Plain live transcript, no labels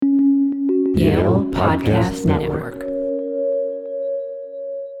Yale Podcast Network.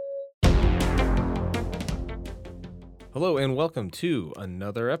 Hello and welcome to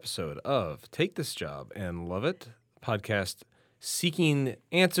another episode of Take This Job and Love It, podcast seeking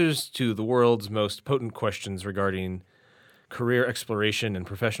answers to the world's most potent questions regarding career exploration and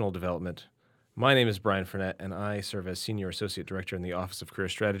professional development. My name is Brian Fournette, and I serve as Senior Associate Director in the Office of Career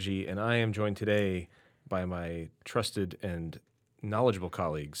Strategy, and I am joined today by my trusted and knowledgeable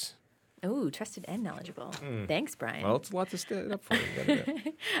colleagues. Oh, trusted and knowledgeable. Thanks, Brian. Well, it's a lot to stand up for.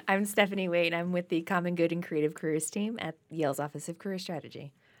 I'm Stephanie Waite. I'm with the Common Good and Creative Careers team at Yale's Office of Career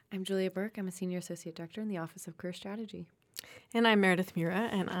Strategy. I'm Julia Burke. I'm a Senior Associate Director in the Office of Career Strategy. And I'm Meredith Mura,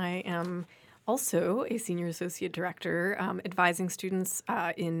 and I am also a Senior Associate Director advising students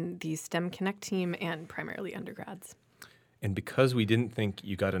in the STEM Connect team and primarily undergrads. And because we didn't think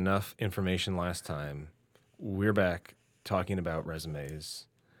you got enough information last time, we're back talking about resumes.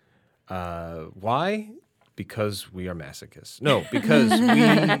 Why? Because we are masochists. No, because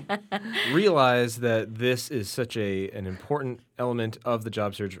we realize that this is such an important element of the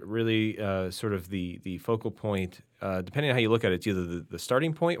job search, really sort of the focal point, depending on how you look at it, it's either the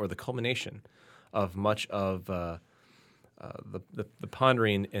starting point or the culmination of much of the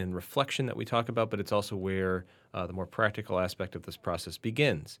pondering and reflection that we talk about, but it's also where the more practical aspect of this process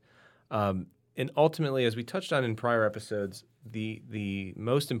begins. And ultimately, as we touched on in prior episodes, the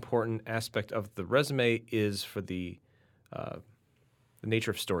most important aspect of the resume is for the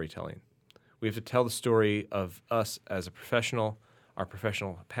nature of storytelling. We have to tell the story of us as a professional, our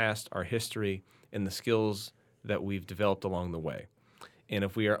professional past, our history, and the skills that we've developed along the way. And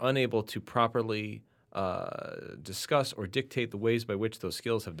if we are unable to properly discuss or dictate the ways by which those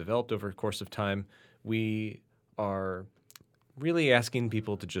skills have developed over the course of time, we are really asking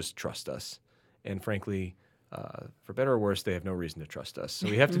people to just trust us. And frankly, for better or worse, they have no reason to trust us. So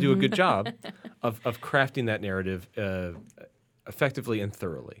we have to do a good job of crafting that narrative effectively and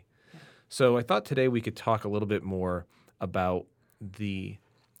thoroughly. So I thought today we could talk a little bit more about the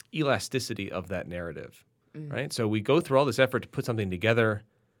elasticity of that narrative, right? So we go through all this effort to put something together.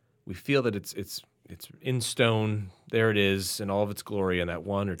 We feel that it's in stone. There it is in all of its glory in that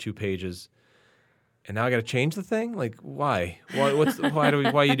 1 or 2 pages. And now I got to change the thing? Like, why? Why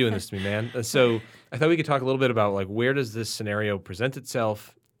are you doing this to me, man? So I thought we could talk a little bit about, like, where does this scenario present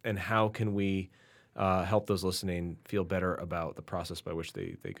itself and how can we help those listening feel better about the process by which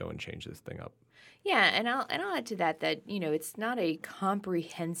they go and change this thing up. Yeah, and I'll add to that it's not a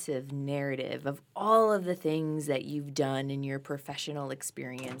comprehensive narrative of all of the things that you've done in your professional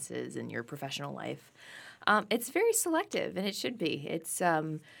experiences and your professional life. It's very selective, and it should be. It's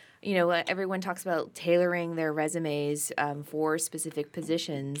everyone talks about tailoring their resumes for specific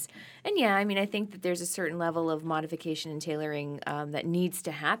positions. And yeah, I mean, I think that there's a certain level of modification and tailoring that needs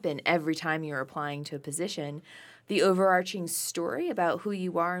to happen every time you're applying to a position. The overarching story about who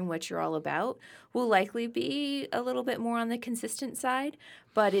you are and what you're all about will likely be a little bit more on the consistent side,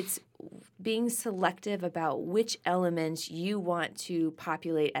 but it's being selective about which elements you want to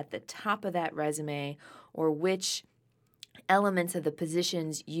populate at the top of that resume or which elements of the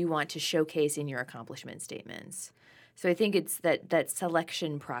positions you want to showcase in your accomplishment statements. So I think it's that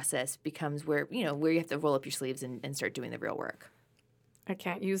selection process becomes where you have to roll up your sleeves and start doing the real work. I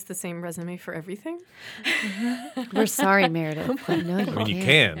can't use the same resume for everything. We're sorry, Meredith. I know you You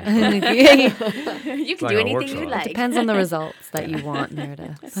can. You can do anything you like. It depends on the results that you want,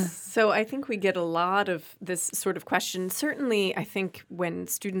 Meredith. So I think we get a lot of this sort of question. Certainly, I think when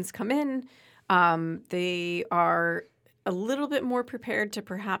students come in, they are a little bit more prepared to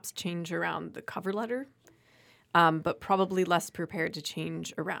perhaps change around the cover letter, but probably less prepared to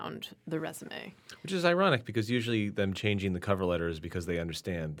change around the resume. Which is ironic because usually them changing the cover letter is because they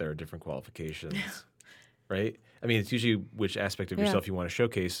understand there are different qualifications, right? I mean, it's usually which aspect of yourself you want to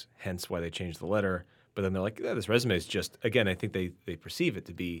showcase, hence why they change the letter. But then they're like, this resume is just, again, I think they perceive it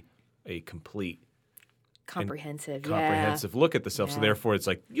to be a complete comprehensive look at the self. Yeah. So therefore it's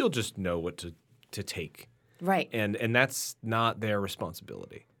like, you'll just know what to take. Right. And that's not their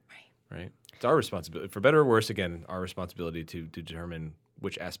responsibility. Right. It's our responsibility. For better or worse, again, our responsibility to determine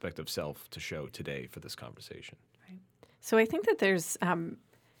which aspect of self to show today for this conversation. Right. So I think that there's I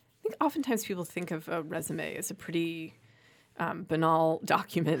think oftentimes people think of a resume as a pretty banal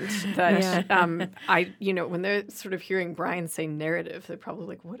document that when they're sort of hearing Brian say narrative, they're probably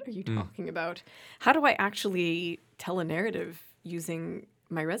like, what are you talking about? How do I actually tell a narrative using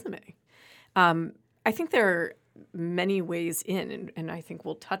my resume? I think there are many ways in, and I think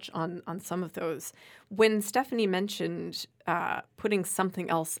we'll touch on some of those. When Stephanie mentioned putting something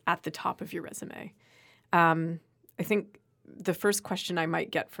else at the top of your resume, I think the first question I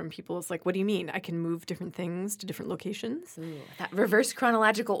might get from people is like, what do you mean? I can move different things to different locations? Ooh, that reverse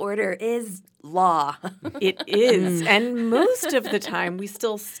chronological order is law. It is. And most of the time, we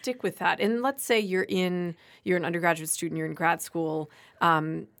still stick with that. And let's say you're an undergraduate student, you're in grad school.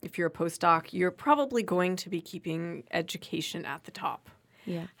 If you're a postdoc, you're probably going to be keeping education at the top.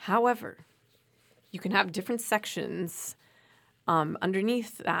 Yeah. However, you can have different sections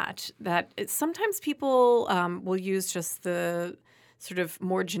underneath that sometimes people will use just the sort of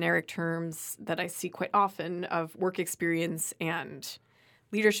more generic terms that I see quite often of work experience and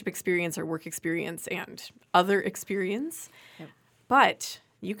leadership experience or work experience and other experience. Yep. But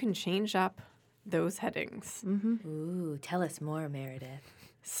you can change up those headings. Ooh, tell us more, Meredith.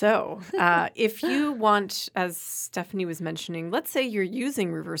 So if you want, as Stephanie was mentioning, let's say you're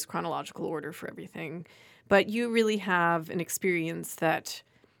using reverse chronological order for everything, but you really have an experience that,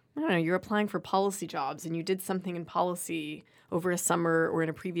 I don't know, you're applying for policy jobs and you did something in policy over a summer or in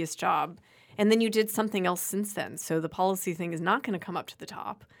a previous job, and then you did something else since then. So the policy thing is not going to come up to the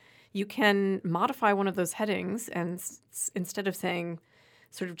top. You can modify one of those headings, and instead of saying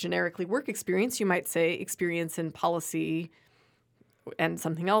sort of generically work experience, you might say experience in policy and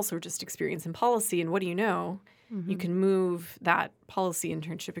something else, or just experience in policy. And what do you know? You can move that policy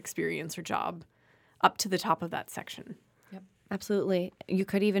internship experience or job up to the top of that section. Absolutely. You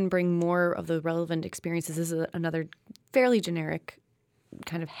could even bring more of the relevant experiences. This is another fairly generic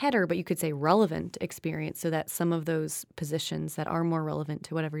kind of header, but you could say relevant experience, so that some of those positions that are more relevant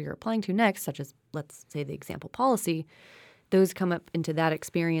to whatever you're applying to next, such as, let's say, the example policy, those come up into that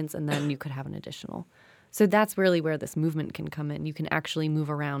experience, and then you could have an additional. So that's really where this movement can come in. You can actually move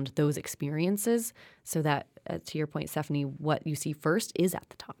around those experiences so that, to your point, Stephanie, what you see first is at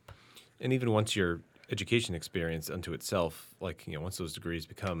the top. And even once your education experience unto itself, like, once those degrees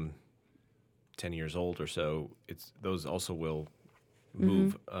become 10 years old or so, those also will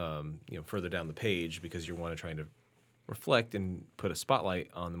move further down the page, because you want to try to reflect and put a spotlight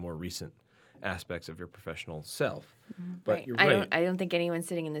on the more recent aspects of your professional self. But Right. you're right. I don't think anyone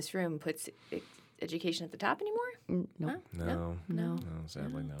sitting in this room puts education at the top anymore. No. No,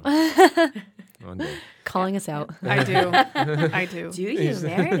 sadly no. One day. Calling us out. I do. I do. Do you,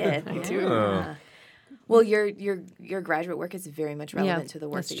 Meredith? I do. Yeah. Well, your graduate work is very much relevant to the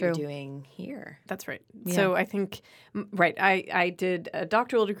work that's that true. you're doing here. That's right. Yeah. So I think, right, I did a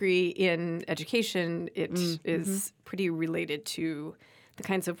doctoral degree in education. It is pretty related to the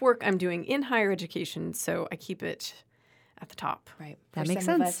kinds of work I'm doing in higher education, so I keep it at the top. Right. That For makes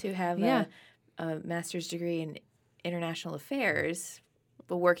some of sense. us who have Yeah. a master's degree in international affairs,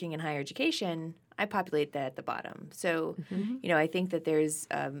 but working in higher education, I populate that at the bottom. So, I think that there's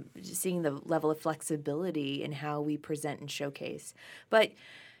just seeing the level of flexibility in how we present and showcase. But,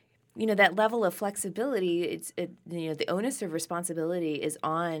 that level of flexibility, the onus of responsibility is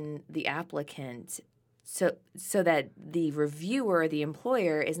on the applicant, so that the reviewer, the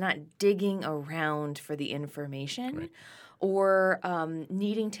employer, is not digging around for the information or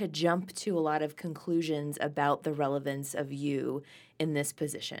needing to jump to a lot of conclusions about the relevance of you in this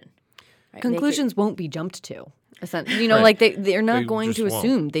position. Right? Conclusions won't be jumped to. Right. Like they're not They going just to won't.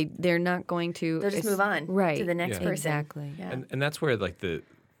 assume. They're not going to. They'll just move on right to the next Yeah. person. Exactly. Yeah. And that's where like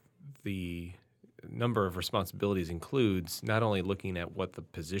the number of responsibilities includes not only looking at what the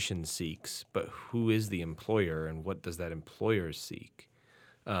position seeks, but who is the employer and what does that employer seek.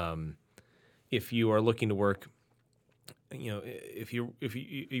 If you are looking to work, if you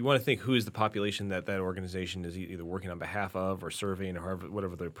want to think who is the population that organization is either working on behalf of or serving, or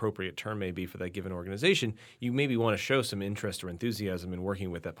whatever the appropriate term may be for that given organization, you maybe want to show some interest or enthusiasm in working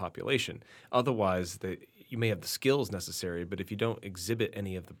with that population. Otherwise, you may have the skills necessary, but if you don't exhibit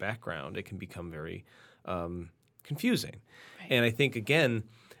any of the background, it can become very confusing. Right. And I think, again,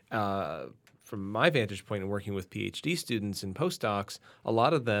 from my vantage point in working with PhD students and postdocs, a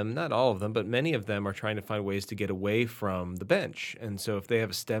lot of them, not all of them, but many of them are trying to find ways to get away from the bench. And so if they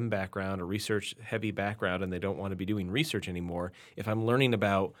have a STEM background, a research-heavy background, and they don't want to be doing research anymore, if I'm learning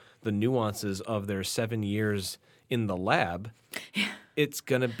about the nuances of their 7 years in the lab, it's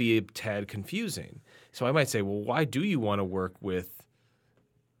going to be a tad confusing. So I might say, well, why do you want to work with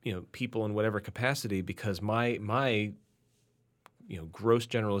people in whatever capacity? Because my gross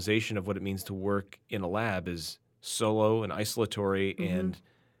generalization of what it means to work in a lab is solo and isolatory and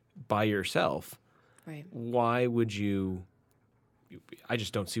by yourself. Right. Why would you I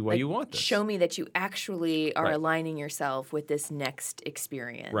just don't see why you want this. Show me that you actually are Right. aligning yourself with this next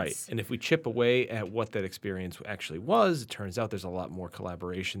experience. Right. And if we chip away at what that experience actually was, it turns out there's a lot more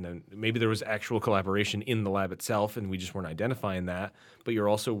collaboration than maybe there was actual collaboration in the lab itself and we just weren't identifying that. But you're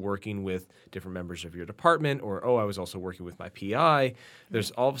also working with different members of your department or, I was also working with my PI.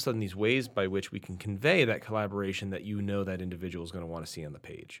 There's all of a sudden these ways by which we can convey that collaboration that that individual is going to want to see on the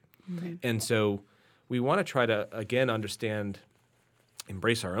page. And so we want to try to, again,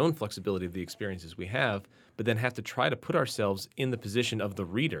 embrace our own flexibility of the experiences we have, but then have to try to put ourselves in the position of the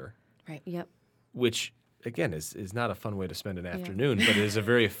reader, Right. Yep. which, again, is not a fun way to spend an afternoon, but it is a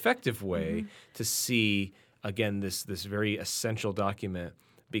very effective way to see, again, this very essential document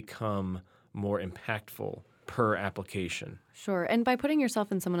become more impactful per application. Sure. And by putting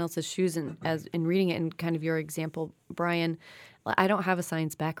yourself in someone else's shoes and in reading it, in kind of your example, Brian, I don't have a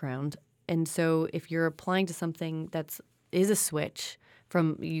science background. And so if you're applying to something is a switch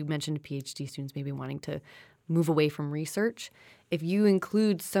from, you mentioned PhD students maybe wanting to move away from research. If you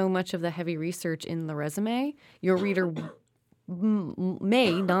include so much of the heavy research in the resume, your reader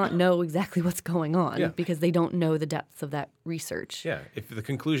may not know exactly what's going on because they don't know the depths of that research. Yeah, if the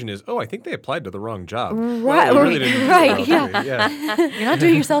conclusion is, I think they applied to the wrong job. Right, Well, we really didn't do right, well, yeah. You're not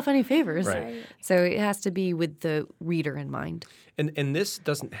doing yourself any favors. Right. So it has to be with the reader in mind. And this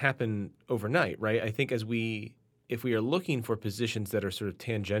doesn't happen overnight, right? I think if we are looking for positions that are sort of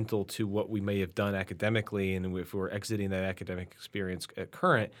tangential to what we may have done academically, and if we're exiting that academic experience at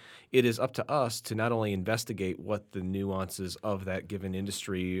current, it is up to us to not only investigate what the nuances of that given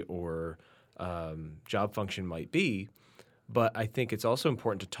industry or job function might be, but I think it's also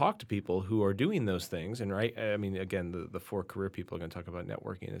important to talk to people who are doing those things. And again, the 4 career people are going to talk about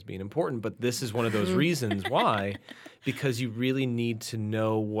networking as being important, but this is one of those reasons why, because you really need to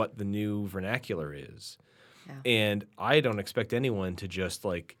know what the new vernacular is. Yeah. And I don't expect anyone to just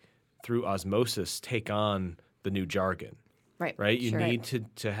through osmosis take on the new jargon. Right? You need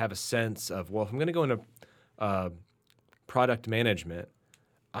to have a sense of, if I'm going to go into product management,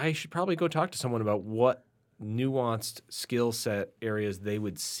 I should probably go talk to someone about what nuanced skill set areas they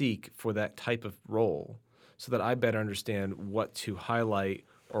would seek for that type of role so that I better understand what to highlight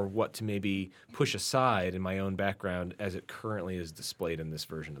or what to maybe push aside in my own background as it currently is displayed in this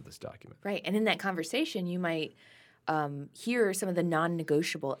version of this document. Right. And in that conversation, you might hear some of the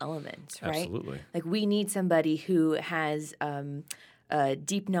non-negotiable elements, right? Absolutely. Like we need somebody who has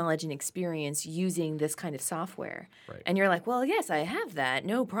deep knowledge and experience using this kind of software. Right. And you're like, well, yes, I have that,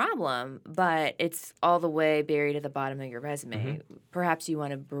 no problem, but it's all the way buried at the bottom of your resume. Mm-hmm. Perhaps you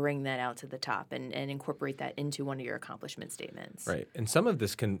want to bring that out to the top and incorporate that into one of your accomplishment statements. Right. And some of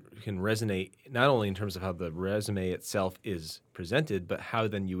this can resonate not only in terms of how the resume itself is presented, but how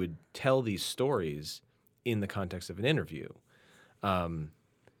then you would tell these stories in the context of an interview.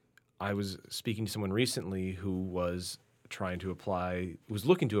 I was speaking to someone recently who was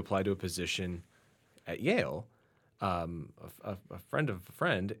looking to apply to a position at Yale, a friend of a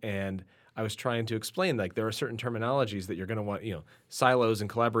friend, and I was trying to explain there are certain terminologies that you're going to want, silos and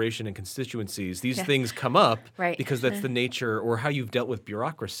collaboration and constituencies. These things come up because that's the nature or how you've dealt with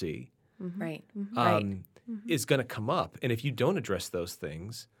bureaucracy. Mm-hmm. Right. Right. Is going to come up, and if you don't address those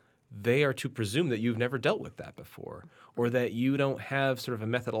things, they are to presume that you've never dealt with that before, or that you don't have sort of a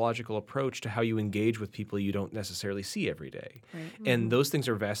methodological approach to how you engage with people you don't necessarily see every day. Right. And those things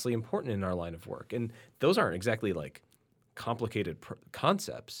are vastly important in our line of work. And those aren't exactly complicated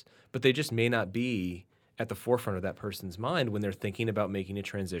concepts, but they just may not be at the forefront of that person's mind when they're thinking about making a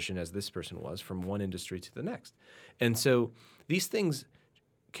transition, as this person was, from one industry to the next. And so these things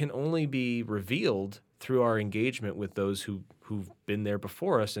can only be revealed through our engagement with those who've been there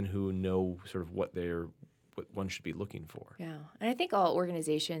before us and who know sort of what one should be looking for. Yeah, and I think all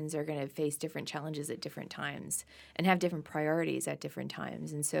organizations are going to face different challenges at different times and have different priorities at different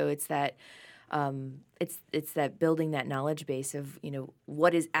times, and so it's that it's that building that knowledge base of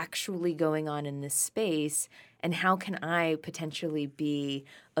what is actually going on in this space and how can I potentially be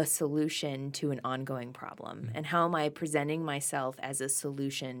a solution to an ongoing problem, and how am I presenting myself as a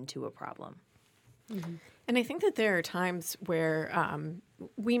solution to a problem. Mm-hmm. And I think that there are times where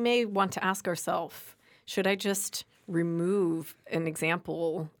we may want to ask ourselves, should I just remove an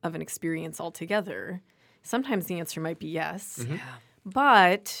example of an experience altogether? Sometimes the answer might be yes. Mm-hmm. Yeah.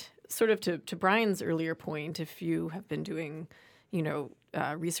 But sort of to Brian's earlier point, if you have been doing,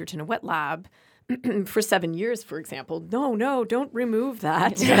 research in a wet lab for 7 years, for example, no, don't remove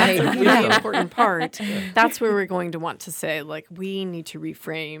that. That's a really important part. That's where we're going to want to say, we need to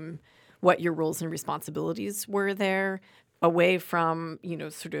reframe what your roles and responsibilities were there, away from,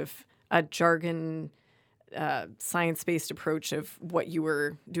 sort of a jargon science-based approach of what you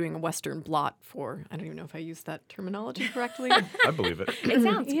were doing a Western blot for. I don't even know if I used that terminology correctly. I believe it. It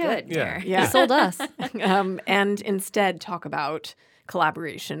sounds good, Yeah. Tara. Yeah. You sold us. And instead talk about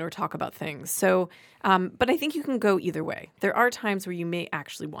collaboration or talk about things. So, but I think you can go either way. There are times where you may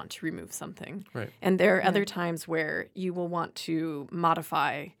actually want to remove something. Right. And there are other times where you will want to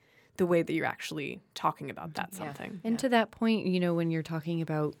modify the way that you're actually talking about that something. And to that point, when you're talking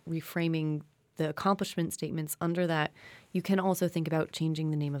about reframing the accomplishment statements under that, you can also think about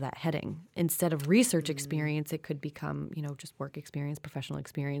changing the name of that heading. Instead of research experience, it could become, just work experience, professional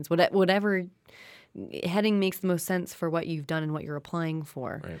experience, whatever heading makes the most sense for what you've done and what you're applying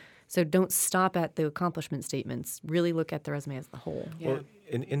for. Right. So don't stop at the accomplishment statements. Really look at the resume as a whole. Well,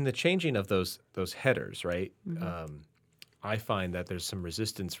 in the changing of those headers, right? I find that there's some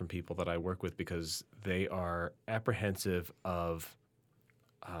resistance from people that I work with because they are apprehensive of.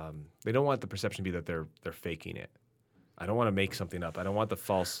 They don't want the perception to be that they're faking it. I don't want to make something up. I don't want the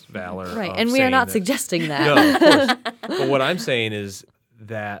false valor. Right, of and we are saying not that- suggesting that. No, of course. But what I'm saying is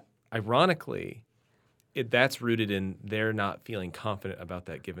that, ironically, that's rooted in they're not feeling confident about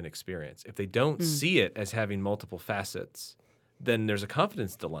that given experience. If they don't see it as having multiple facets, then there's a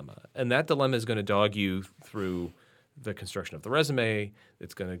confidence dilemma. And that dilemma is going to dog you through the construction of the resume.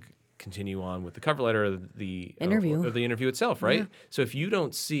 It's going to continue on with the cover letter, the Interview. or the interview itself, right? So if you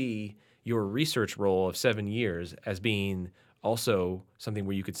don't see your research role of 7 years as being also something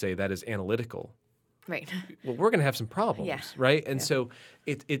where you could say that is analytical, Right. well, we're going to have some problems, Yeah. right? And so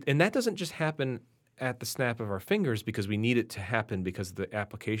and that doesn't just happen at the snap of our fingers because we need it to happen because the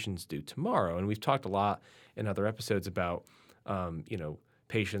application's due tomorrow. And we've talked a lot in other episodes about,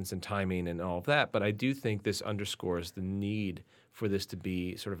 patience and timing and all of that. But I do think this underscores the need for this to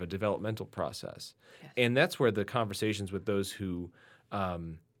be sort of a developmental process. Yes. And that's where the conversations with those who've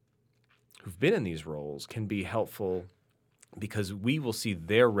been in these roles can be helpful because we will see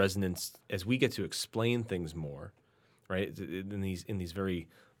their resonance as we get to explain things more, right? In these very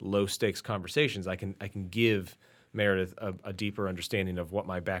low stakes conversations, I can give Meredith a deeper understanding of what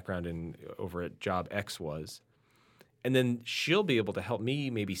my background over at Job X was. And then she'll be able to help me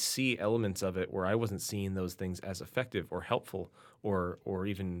maybe see elements of it where I wasn't seeing those things as effective or helpful or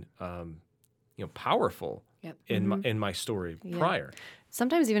even powerful in my story prior.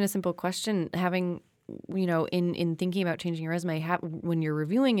 Sometimes even a simple question, having, in thinking about changing your resume, when you're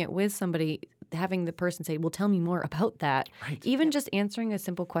reviewing it with somebody, having the person say, well, tell me more about that. Right. Even just answering a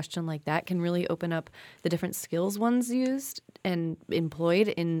simple question like that can really open up the different skills one's used and employed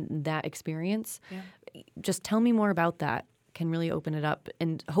in that experience. Yeah. Just tell me more about that can really open it up.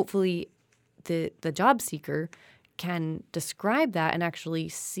 And hopefully the job seeker can describe that and actually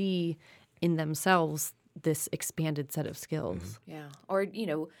see in themselves this expanded set of skills. Yeah. Or,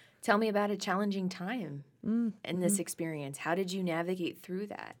 tell me about a challenging time in this experience. How did you navigate through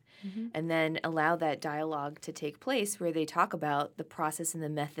that? And then allow that dialogue to take place where they talk about the process and the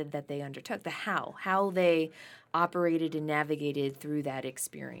method that they undertook, the how they operated and navigated through that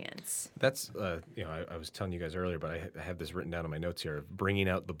experience. That's, I was telling you guys earlier, but I have this written down in my notes here, bringing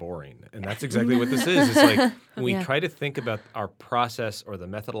out the boring. And that's exactly what this is. It's like when we try to think about our process or the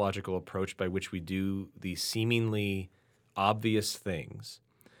methodological approach by which we do these seemingly obvious things,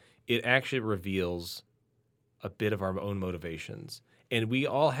 it actually reveals a bit of our own motivations. And we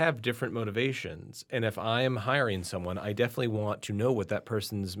all have different motivations. And if I am hiring someone, I definitely want to know what that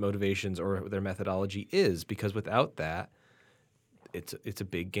person's motivations or their methodology is, because without that, it's a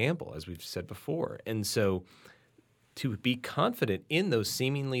big gamble, as we've said before. And so to be confident in those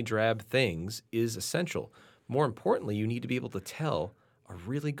seemingly drab things is essential. More importantly, you need to be able to tell a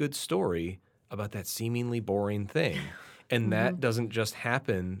really good story about that seemingly boring thing. And that doesn't just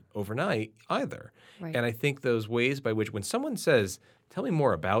happen overnight either. Right. And I think those ways by which when someone says, tell me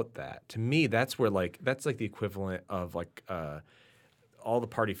more about that, to me, that's where that's like the equivalent of all the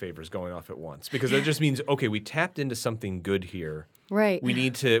party favors going off at once. Because that just means, okay, we tapped into something good here. Right. We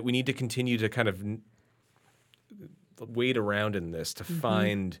need to continue to kind of wade around in this to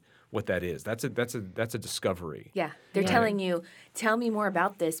find what that is. That's a discovery. Yeah. They're telling you, tell me more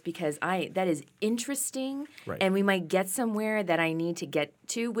about this because that is interesting and we might get somewhere that I need to get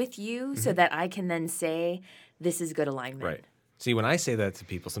to with you so that I can then say this is good alignment. Right. See, when I say that to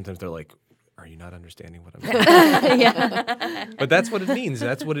people, sometimes they're like, are you not understanding what I'm saying? But that's what it means.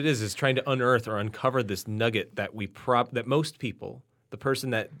 That's what it is trying to unearth or uncover this nugget that that most people, the person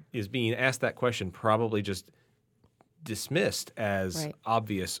that is being asked that question probably just dismissed as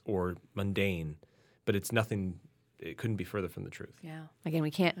obvious or mundane, but it's nothing. It couldn't be further from the truth. Yeah. Again,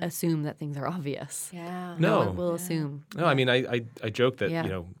 we can't assume that things are obvious. Yeah. No one will assume. No, I mean, I joke that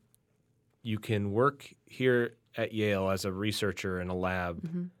you can work here at Yale as a researcher in a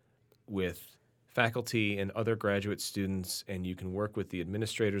lab with faculty and other graduate students, and you can work with the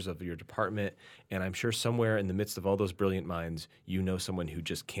administrators of your department. And I'm sure somewhere in the midst of all those brilliant minds, you know someone who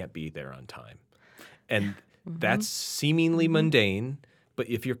just can't be there on time. And that's seemingly mundane, but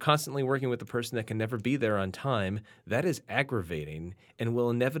if you're constantly working with the person that can never be there on time, that is aggravating and will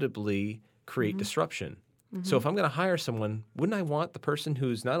inevitably create disruption. So if I'm going to hire someone, wouldn't I want the person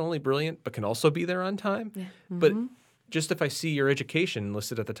who's not only brilliant but can also be there on time? Yeah. But just if I see your education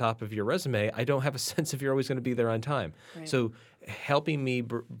listed at the top of your resume, I don't have a sense if you're always going to be there on time. Right. So helping me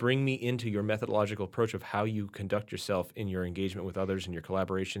bring me into your methodological approach of how you conduct yourself in your engagement with others and your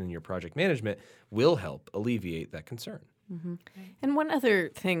collaboration and your project management will help alleviate that concern. And one other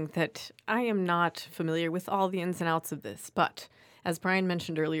thing that I am not familiar with all the ins and outs of this, but as Brian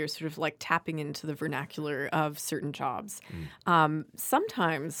mentioned earlier, sort of like tapping into the vernacular of certain jobs.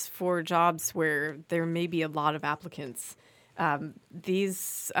 Sometimes for jobs where there may be a lot of applicants,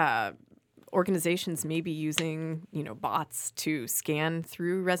 these organizations may be using, bots to scan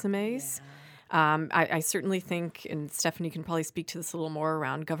through resumes. I certainly think, and Stephanie can probably speak to this a little more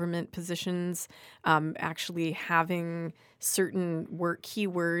around government positions, actually having certain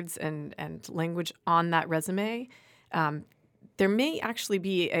keywords and language on that resume. There may actually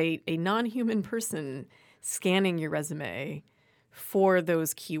be a non-human person scanning your resume for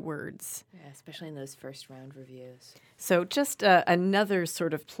those keywords. Yeah, especially in those first round reviews. So just another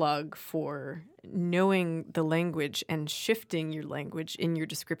sort of plug for knowing the language and shifting your language in your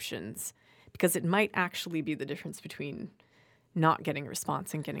descriptions, because it might actually be the difference between not getting a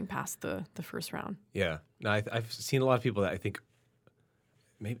response and getting past the first round. Yeah. Now, I've seen a lot of people that I think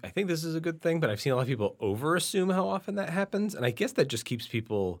this is a good thing, but I've seen a lot of people overassume how often that happens, and I guess that just keeps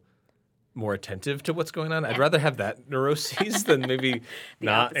people more attentive to what's going on. I'd rather have that neuroses than maybe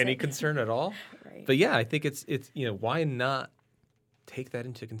not opposite. any concern at all. Right. But yeah, I think it's why not take that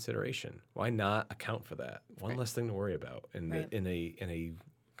into consideration? Why not account for that? One less thing to worry about in a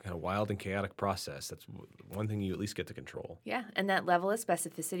kind of wild and chaotic process. That's one thing you at least get to control. Yeah, and that level of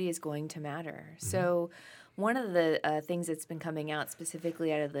specificity is going to matter. So one of the things that's been coming out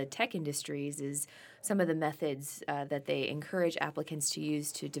specifically out of the tech industries is some of the methods that they encourage applicants to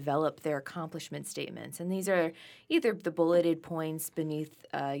use to develop their accomplishment statements. And these are either the bulleted points beneath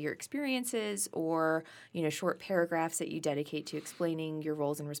your experiences or, short paragraphs that you dedicate to explaining your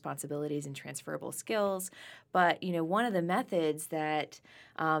roles and responsibilities and transferable skills. But, one of the methods that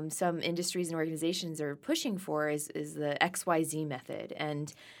some industries and organizations are pushing for is the XYZ method.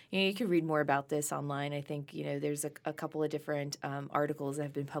 And, you can read more about this online. I think, there's a couple of different articles that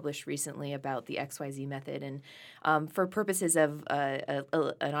have been published recently about the XYZ method. And for purposes of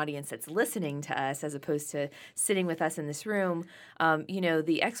an audience that's listening to us as opposed to sitting with us in this room,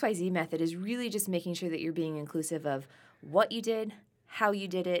 the XYZ method is really just making sure that you're being inclusive of what you did, how you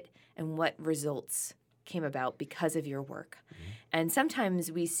did it, and what results came about because of your work. And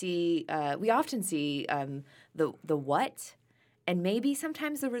sometimes we often see the what and maybe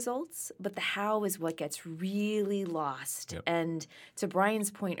sometimes the results, but the how is what gets really lost. Yep. And to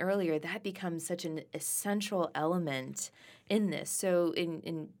Brian's point earlier, that becomes such an essential element in this. So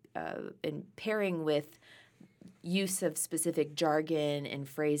in pairing with use of specific jargon and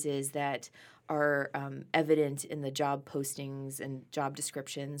phrases that are evident in the job postings and job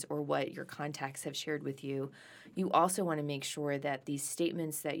descriptions or what your contacts have shared with you, you also want to make sure that these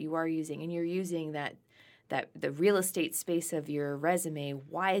statements that you are using, and you're using that the real estate space of your resume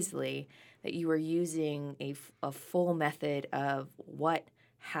wisely, that you are using a full method of what,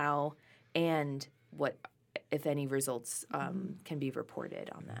 how, and what, if any, results can be reported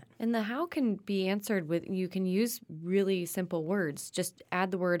on that. And the how can be answered with, you can use really simple words. Just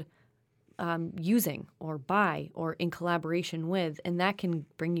add the word using or by or in collaboration with, and that can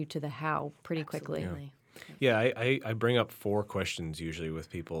bring you to the how pretty quickly. Yeah, I bring up 4 questions usually with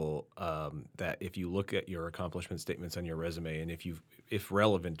people that if you look at your accomplishment statements on your resume and if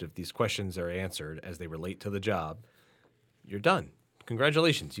relevant, if these questions are answered as they relate to the job, you're done.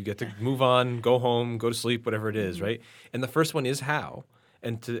 Congratulations. You get to move on, go home, go to sleep, whatever it is, right? And the first one is how.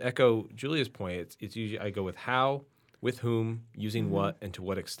 And to echo Julia's point, it's usually I go with how, with whom, using what, and to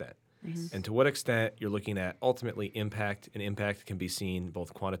what extent. And to what extent you're looking at ultimately impact, and impact can be seen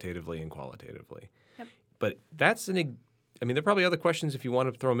both quantitatively and qualitatively. Yep. But that's there are probably other questions if you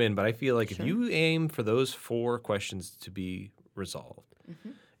want to throw them in, but I feel like if you aim for those 4 questions to be resolved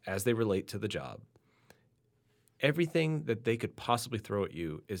as they relate to the job, everything that they could possibly throw at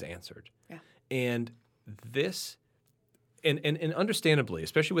you is answered. Yeah. And this And understandably,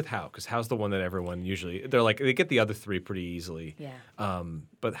 especially with how, because how's the one that everyone usually, they get the other three pretty easily. Yeah.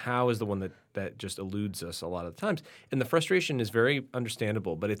 But how is the one that just eludes us a lot of the times. And the frustration is very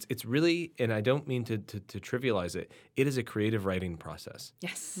understandable, but it's really, and I don't mean to trivialize it, it is a creative writing process.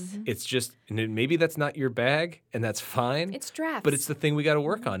 Yes. It's just, and maybe that's not your bag, and that's fine. It's drafts. But it's the thing we got to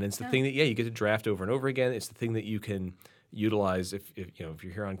work on. And it's the thing that, you get to draft over and over again. It's the thing that you can utilize if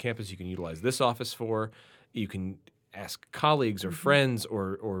you're here on campus, you can utilize this office for. You can ask colleagues or friends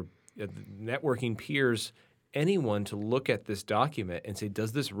or networking peers, anyone to look at this document and say,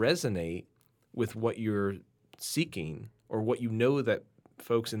 does this resonate with what you're seeking or what you know that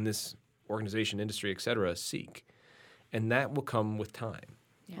folks in this organization, industry, et cetera, seek? And that will come with time.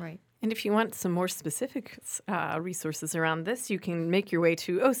 Yeah. Right. And if you want some more specific resources around this, you can make your way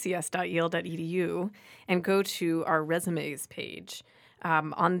to ocs.yale.edu and go to our resumes page.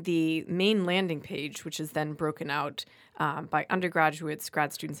 On the main landing page, which is then broken out by undergraduates,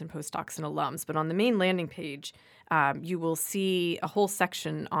 grad students, and postdocs and alums. But on the main landing page, you will see a whole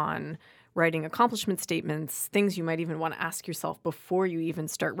section on writing accomplishment statements, things you might even want to ask yourself before you even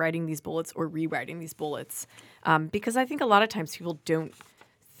start writing these bullets or rewriting these bullets. Because I think a lot of times people don't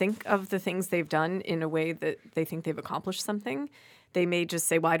think of the things they've done in a way that they think they've accomplished something. They may just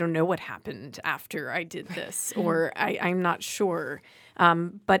say, well, I don't know what happened after I did this, or I'm not sure.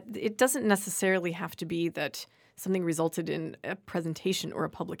 But it doesn't necessarily have to be that something resulted in a presentation or a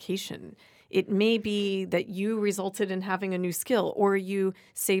publication. It may be that you resulted in having a new skill, or you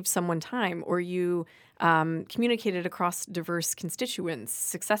saved someone time, or you communicated across diverse constituents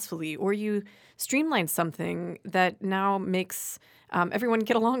successfully, or you streamlined something that now makes everyone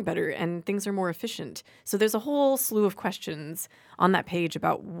get along better and things are more efficient. So there's a whole slew of questions on that page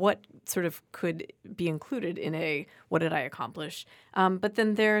about what sort of could be included in a what did I accomplish? But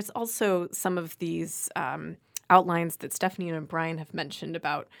then there's also some of these outlines that Stephanie and Brian have mentioned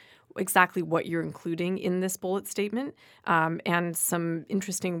about exactly what you're including in this bullet statement and some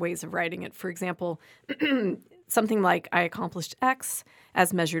interesting ways of writing it. For example, something like I accomplished X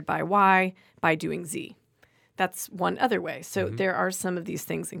as measured by Y by doing Z. That's one other way. So there are some of these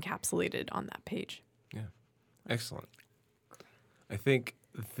things encapsulated on that page. Yeah. Excellent. I think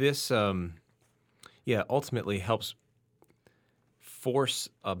this, ultimately helps force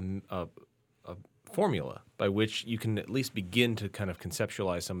a formula by which you can at least begin to kind of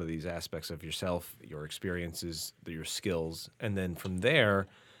conceptualize some of these aspects of yourself, your experiences, your skills, and then from there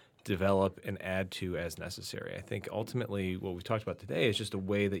develop and add to as necessary. I think ultimately what we talked about today is just a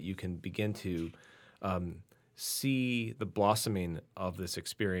way that you can begin to see the blossoming of this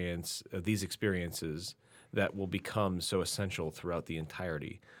experience, of these experiences that will become so essential throughout the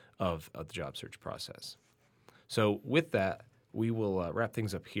entirety of the job search process. So with that, we will wrap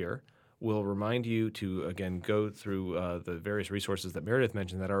things up here. We'll remind you to, again, go through the various resources that Meredith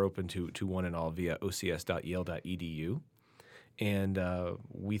mentioned that are open to one and all via ocs.yale.edu. And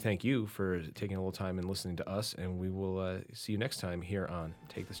we thank you for taking a little time and listening to us, and we will see you next time here on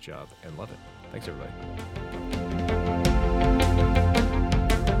Take This Job and Love It. Thanks, everybody.